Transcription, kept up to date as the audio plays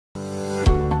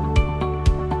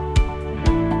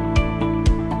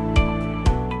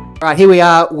All right, here we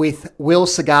are with Will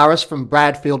Tsagaris from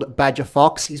Bradfield Badger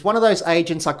Fox. He's one of those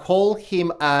agents, I call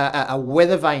him a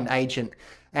weathervane agent.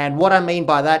 And what I mean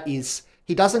by that is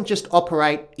he doesn't just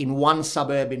operate in one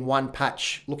suburb, in one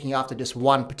patch, looking after just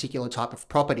one particular type of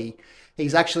property.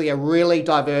 He's actually a really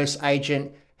diverse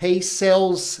agent. He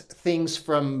sells things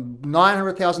from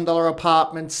 $900,000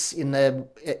 apartments in the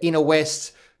inner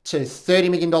west to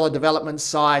 $30 million development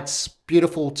sites,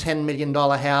 beautiful $10 million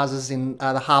houses in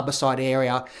the Harbourside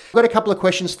area. I've got a couple of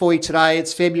questions for you today.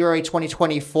 It's February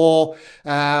 2024.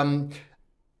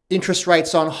 Interest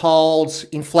rates on hold.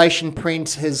 Inflation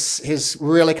print has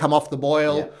really come off the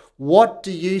boil. Yeah. What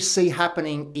do you see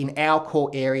happening in our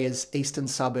core areas, eastern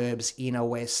suburbs, inner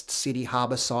west, city,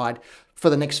 Harbourside,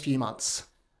 for the next few months?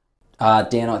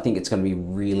 Dan, I think it's going to be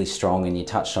really strong, and you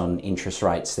touched on interest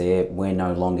rates there. We're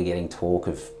no longer getting talk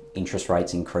of interest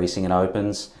rates increasing at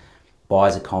opens.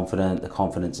 Buyers are confident, the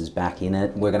confidence is back in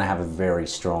it. We're going to have a very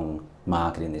strong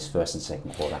market in this first and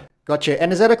second quarter. Gotcha.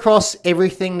 And is that across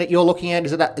everything that you're looking at?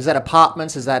 Is that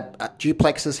apartments? Is that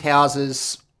duplexes,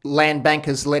 houses, land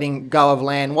bankers letting go of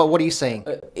land? What are you seeing?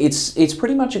 It's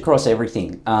pretty much across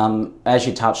everything. As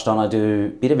you touched on, I do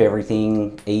a bit of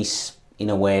everything, east,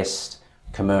 inner west,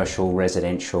 commercial,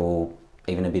 residential,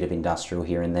 even a bit of industrial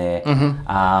here and there.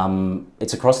 Mm-hmm.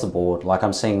 It's across the board. Like,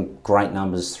 I'm seeing great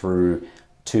numbers through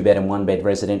 2-bed and 1-bed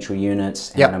residential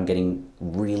units, and yep, I'm getting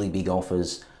really big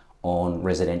offers on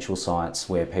residential sites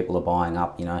where people are buying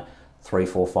up, 3,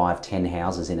 4, 5, 10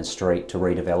 houses in a street to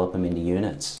redevelop them into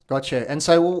units. Gotcha. And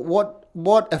so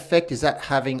what effect is that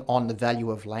having on the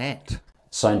value of land?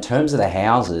 So in terms of the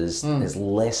houses, there's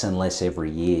less and less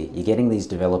every year. You're getting these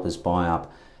developers buy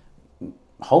up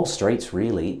whole streets,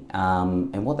 really,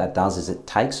 and what that does is it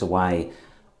takes away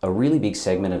a really big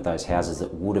segment of those houses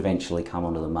that would eventually come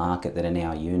onto the market that are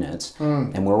now units.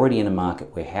 And we're already in a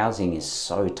market where housing is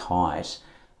so tight.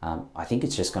 I think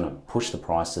it's just going to push the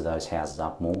price of those houses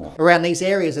up more. Around these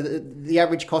areas, the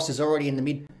average cost is already in the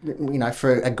mid,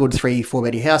 for a good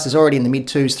 3-4-beddy house is already in the mid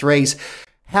 2s, 3s.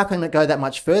 How can it go that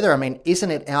much further? I mean,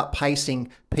 isn't it outpacing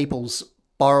people's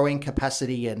borrowing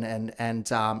capacity and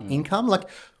income? Like,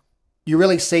 you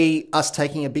really see us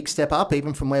taking a big step up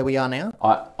even from where we are now?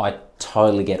 I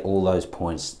totally get all those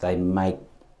points. They make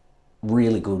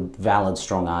really good, valid,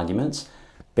 strong arguments.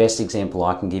 Best example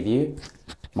I can give you,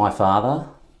 my father,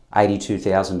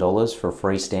 $82,000 for a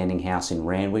freestanding house in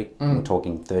Randwick. We're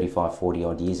talking 35, 40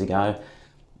 odd years ago.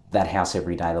 That house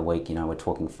every day of the week, we're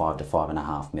talking 5 to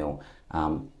 5.5 mil.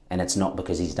 And it's not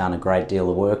because he's done a great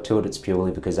deal of work to it. It's purely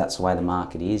because that's the way the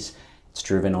market is. It's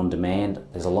driven on demand.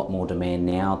 There's a lot more demand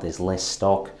now. There's less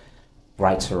stock.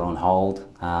 Rates are on hold.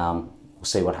 We'll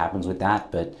see what happens with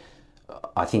that. But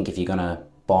I think if you're going to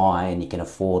buy and you can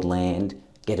afford land,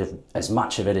 get as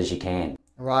much of it as you can.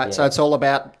 Right. Yeah. So it's all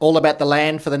about the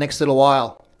land for the next little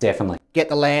while. Definitely. Get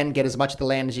the land. Get as much of the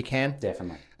land as you can.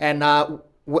 Definitely. And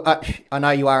I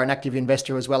know you are an active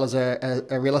investor as well as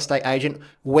a real estate agent.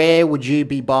 Where would you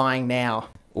be buying now?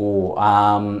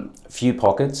 Few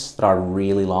pockets that I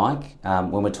really like.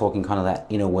 When we're talking kind of that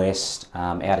inner west,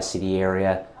 outer city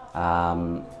area,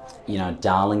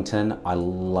 Darlington. I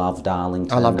love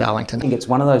Darlington. I love Darlington. I think it's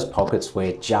one of those pockets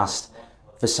where just,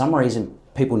 for some reason,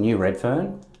 people knew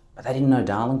Redfern, but they didn't know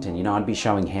Darlington. I'd be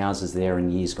showing houses there in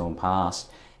years gone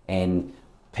past, and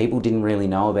people didn't really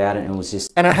know about it, and it was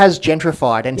just... And it has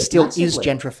gentrified and still is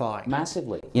gentrifying.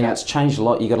 Massively. It's changed a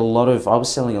lot. You got a lot of... I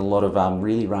was selling a lot of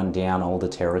really run-down older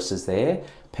terraces there.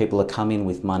 People have come in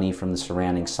with money from the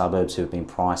surrounding suburbs who have been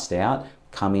priced out,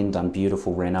 come in, done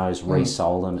beautiful renos,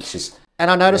 resold them. It's just...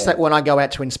 And I noticed that when I go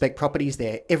out to inspect properties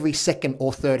there, every second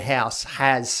or third house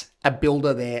has a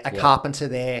builder there, a carpenter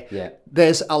there. Yeah.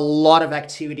 There's a lot of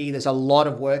activity. There's a lot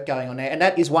of work going on there. And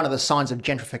that is one of the signs of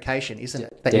gentrification, isn't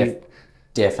it?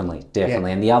 Definitely. Yeah.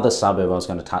 And the other suburb I was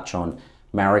going to touch on,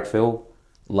 Marrickville.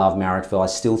 Love Marrickville. I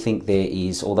still think there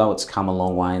is, although it's come a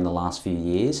long way in the last few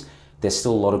years, there's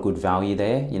still a lot of good value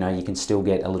there. You can still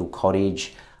get a little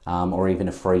cottage or even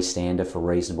a freestander for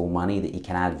reasonable money that you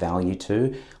can add value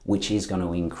to, which is going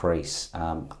to increase.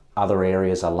 Other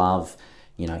areas I love,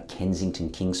 Kensington,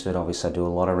 Kingsford, obviously I do a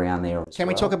lot around there. Can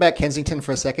we talk about Kensington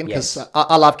for a second? Because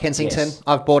I love Kensington. Yes.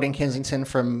 I've bought in Kensington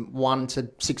from $1 to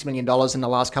 $6 million in the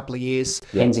last couple of years.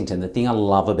 Kensington, the thing I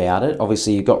love about it,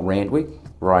 obviously you've got Randwick,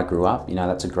 where I grew up.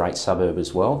 That's a great suburb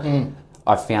as well.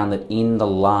 I've found that in the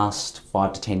last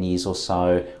 5 to 10 years or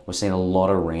so, we've seen a lot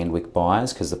of Randwick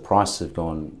buyers because the prices have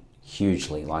gone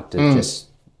hugely, just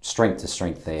strength to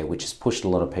strength there, which has pushed a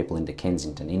lot of people into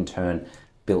Kensington. In turn,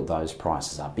 built those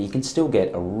prices up. But you can still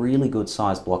get a really good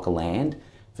sized block of land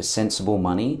for sensible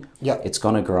money. Yep. It's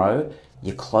going to grow.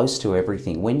 you're close to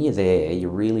everything. When you're there, you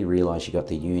really realise you got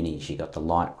the unis, you got the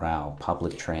light rail,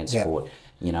 public transport,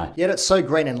 you know. Yet it's so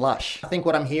green and lush. I think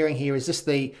what I'm hearing here is just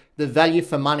the value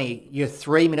for money. You're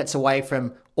 3 minutes away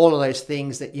from all of those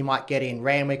things that you might get in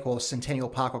Randwick or Centennial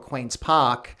Park or Queen's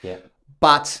Park. Yeah.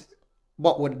 But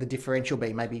what would the differential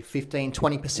be? Maybe 15,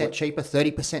 20% cheaper,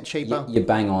 30% cheaper? You're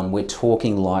bang on. We're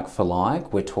talking like for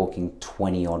like. We're talking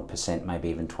 20 odd percent, maybe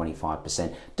even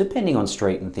 25%, depending on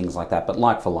street and things like that. But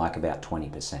like for like, about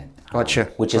 20%.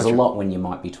 Gotcha. Which is a lot when you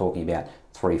might be talking about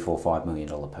 $3, $4, $5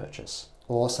 million purchase.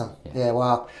 Awesome. Yeah,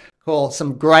 wow. Cool.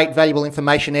 Some great valuable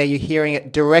information there. You're hearing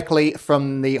it directly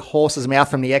from the horse's mouth,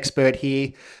 from the expert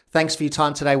here. Thanks for your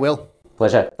time today, Will.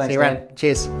 Pleasure. Thanks, See you around.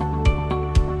 Cheers.